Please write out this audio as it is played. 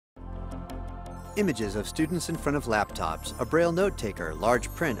Images of students in front of laptops, a braille note taker, large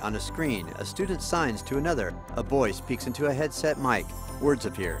print on a screen, a student signs to another, a boy speaks into a headset mic, words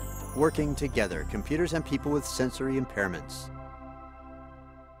appear. Working together, computers and people with sensory impairments.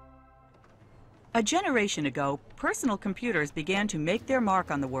 A generation ago, personal computers began to make their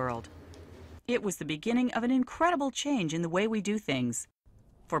mark on the world. It was the beginning of an incredible change in the way we do things.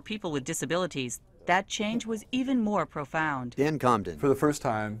 For people with disabilities, that change was even more profound. Dan Comden. For the first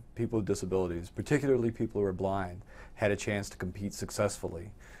time, people with disabilities, particularly people who are blind, had a chance to compete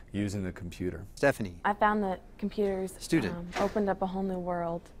successfully using the computer. Stephanie. I found that computers Student. Opened up a whole new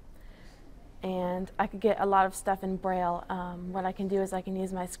world, and I could get a lot of stuff in Braille. What I can do is I can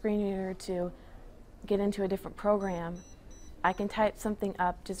use my screen reader to get into a different program. I can type something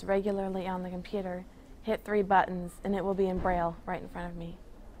up just regularly on the computer, hit 3 buttons, and it will be in Braille right in front of me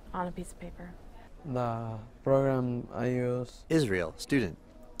on a piece of paper. The program I use Israel. Student.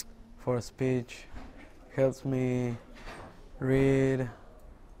 for speech helps me read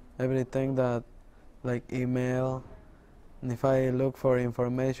everything that, like email, and if I look for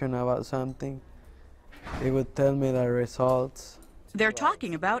information about something, it would tell me the results. They're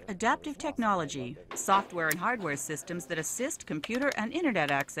talking about adaptive technology, software and hardware systems that assist computer and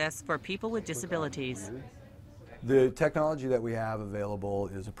internet access for people with disabilities. The technology that we have available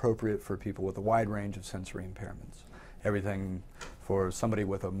is appropriate for people with a wide range of sensory impairments. Everything for somebody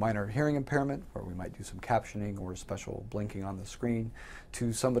with a minor hearing impairment, where we might do some captioning or special blinking on the screen,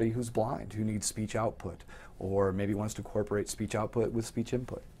 to somebody who's blind, who needs speech output, or maybe wants to incorporate speech output with speech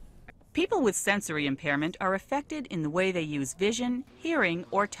input. People with sensory impairment are affected in the way they use vision, hearing,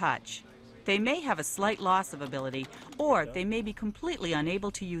 or touch. They may have a slight loss of ability, or they may be completely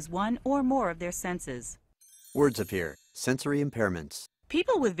unable to use one or more of their senses. Words appear. Sensory impairments.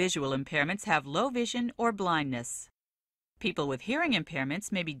 People with visual impairments have low vision or blindness. People with hearing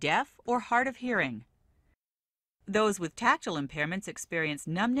impairments may be deaf or hard of hearing. Those with tactile impairments experience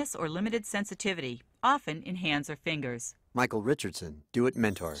numbness or limited sensitivity, often in hands or fingers. Michael Richardson, Do-It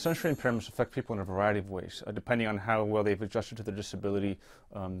Mentor. Sensory impairments affect people in a variety of ways, depending on how well they've adjusted to their disability,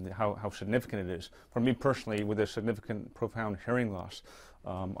 how significant it is. For me personally, with a significant, profound hearing loss,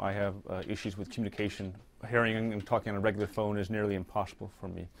 I have issues with communication. Hearing and talking on a regular phone is nearly impossible for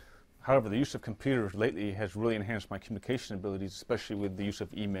me. However, the use of computers lately has really enhanced my communication abilities, especially with the use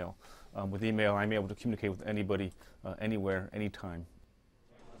of email. With email, I'm able to communicate with anybody, anywhere, anytime.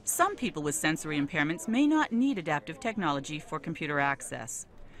 Some people with sensory impairments may not need adaptive technology for computer access.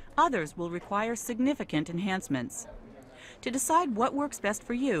 Others will require significant enhancements. To decide what works best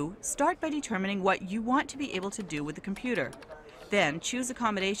for you, start by determining what you want to be able to do with the computer. Then choose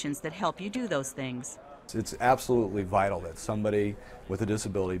accommodations that help you do those things. It's absolutely vital that somebody with a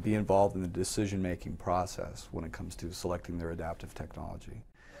disability be involved in the decision-making process when it comes to selecting their adaptive technology.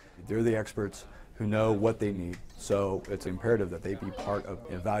 They're the experts who know what they need, so it's imperative that they be part of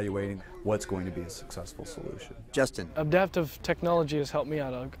evaluating what's going to be a successful solution. Justin. Adaptive technology has helped me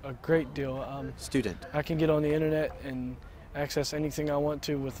out a great deal. Student. I can get on the internet and access anything I want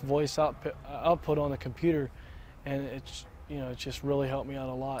to with voice output on the computer, and it's just really helped me out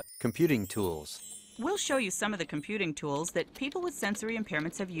a lot. Computing tools. We'll show you some of the computing tools that people with sensory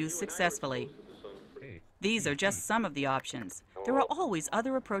impairments have used successfully. These are just some of the options. There are always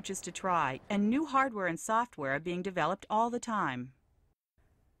other approaches to try, and new hardware and software are being developed all the time.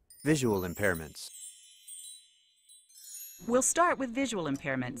 Visual impairments. We'll start with visual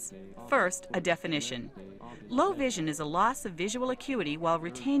impairments. First, a definition. Low vision is a loss of visual acuity while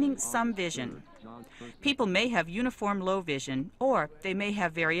retaining some vision. People may have uniform low vision, or they may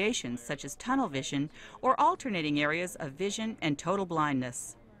have variations such as tunnel vision or alternating areas of vision and total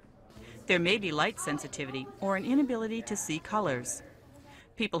blindness. There may be light sensitivity or an inability to see colors.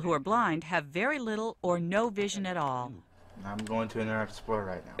 People who are blind have very little or no vision at all. I'm going to Internet Explorer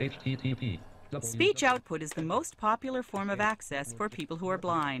right now. http. Speech output is the most popular form of access for people who are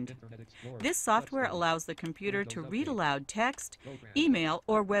blind. This software allows the computer to read aloud text, email,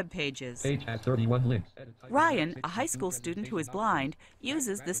 or web pages. Page has 31 links. Ryan, a high school student who is blind,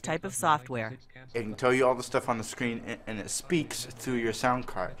 uses this type of software. It can tell you all the stuff on the screen, and it speaks through your sound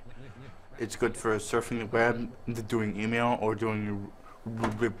card. It's good for surfing the web, doing email, or doing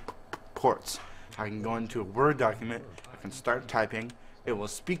reports. I can go into a Word document, I can start typing, it will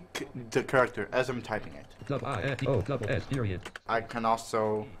speak the character as I'm typing it. I can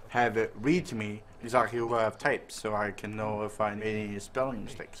also have it read to me exactly what I've typed, so I can know if I made any spelling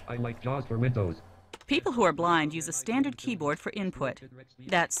mistakes. I like JAWS for Windows. People who are blind use a standard keyboard for input.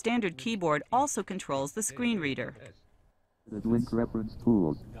 That standard keyboard also controls the screen reader. The link reference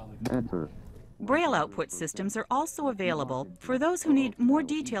tools. Enter. Braille output systems are also available for those who need more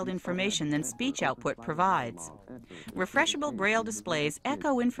detailed information than speech output provides. Refreshable Braille displays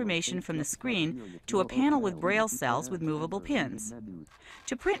echo information from the screen to a panel with Braille cells with movable pins.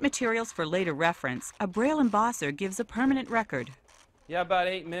 To print materials for later reference, a Braille embosser gives a permanent record. Yeah, about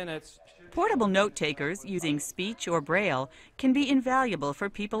 8 minutes. Portable note takers using speech or Braille can be invaluable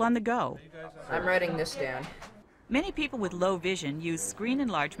for people on the go. I'm writing this down. Many people with low vision use screen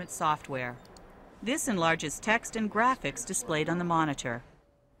enlargement software. This enlarges text and graphics displayed on the monitor.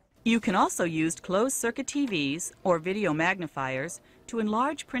 You can also use closed-circuit TVs or video magnifiers to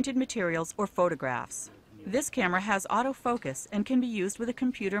enlarge printed materials or photographs. This camera has autofocus and can be used with a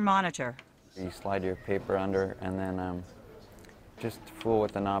computer monitor. You slide your paper under and then just fool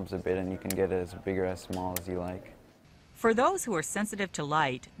with the knobs a bit and you can get it as big or as small as you like. For those who are sensitive to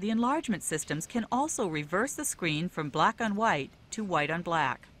light, the enlargement systems can also reverse the screen from black on white to white on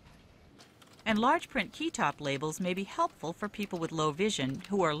black. And large print keytop labels may be helpful for people with low vision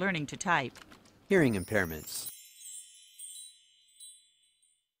who are learning to type. Hearing impairments.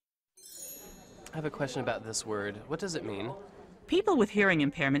 I have a question about this word. What does it mean? People with hearing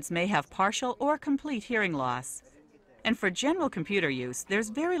impairments may have partial or complete hearing loss. And for general computer use, there's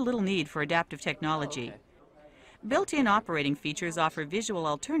very little need for adaptive technology. Built-in operating features offer visual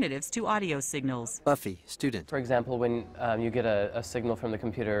alternatives to audio signals. Buffy, student. For example, when you get a signal from the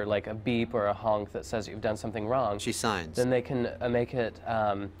computer, like a beep or a honk that says you've done something wrong, She signs. then they can make it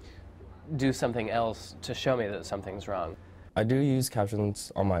do something else to show me that something's wrong. I do use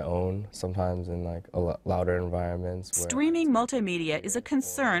captions on my own, sometimes in like louder environments. Streaming multimedia is a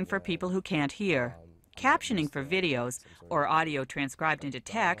concern for people who can't hear. Captioning for videos or audio transcribed into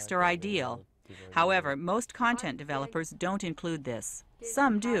text are ideal. However, most content developers don't include this.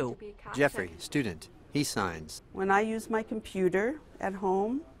 Some do. Jeffrey, student. He signs. When I use my computer at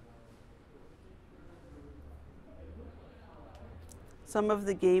home, some of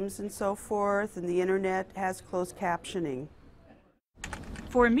the games and so forth and the internet has closed captioning.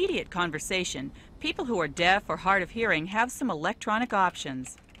 For immediate conversation, people who are deaf or hard of hearing have some electronic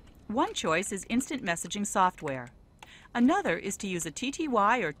options. One choice is instant messaging software. Another is to use a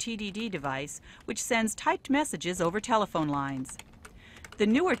TTY or TDD device, which sends typed messages over telephone lines. The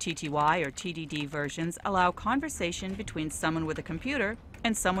newer TTY or TDD versions allow conversation between someone with a computer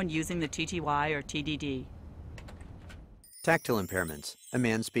and someone using the TTY or TDD. Tactile impairments. A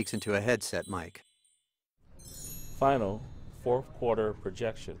man speaks into a headset mic. Final fourth quarter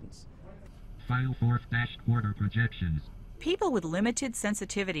projections. Final fourth-quarter projections. People with limited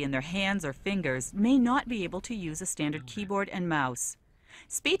sensitivity in their hands or fingers may not be able to use a standard keyboard and mouse.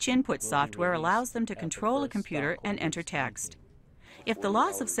 Speech input software allows them to control a computer and enter text. If the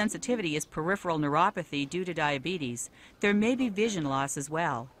loss of sensitivity is peripheral neuropathy due to diabetes, there may be vision loss as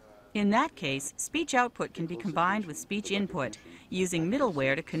well. In that case, speech output can be combined with speech input, using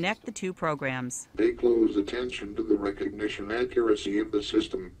middleware to connect the two programs. Pay close attention to the recognition accuracy of the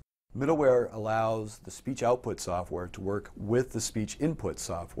system. Middleware allows the speech output software to work with the speech input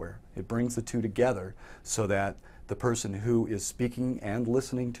software. It brings the two together so that the person who is speaking and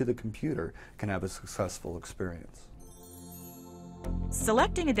listening to the computer can have a successful experience.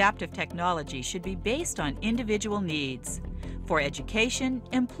 Selecting adaptive technology should be based on individual needs. For education,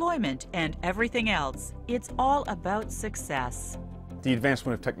 employment, and everything else, it's all about success. The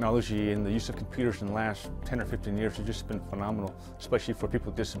advancement of technology and the use of computers in the last 10 or 15 years has just been phenomenal, especially for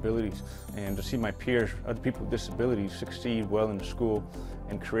people with disabilities. And to see my peers, other people with disabilities, succeed well in school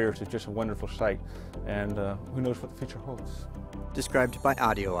and careers is just a wonderful sight. And who knows what the future holds. Described by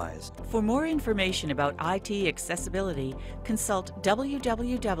Audio Eyes. For more information about IT accessibility, consult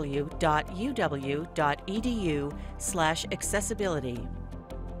www.uw.edu/accessibility.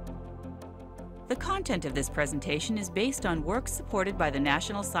 The content of this presentation is based on work supported by the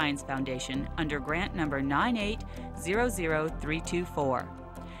National Science Foundation under grant number 9800324.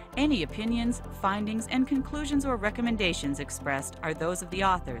 Any opinions, findings, and conclusions or recommendations expressed are those of the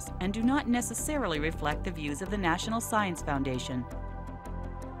authors and do not necessarily reflect the views of the National Science Foundation.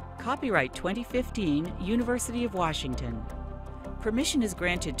 Copyright 2015, University of Washington. Permission is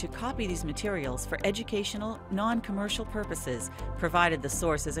granted to copy these materials for educational, non-commercial purposes, provided the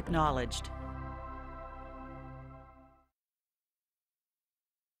source is acknowledged.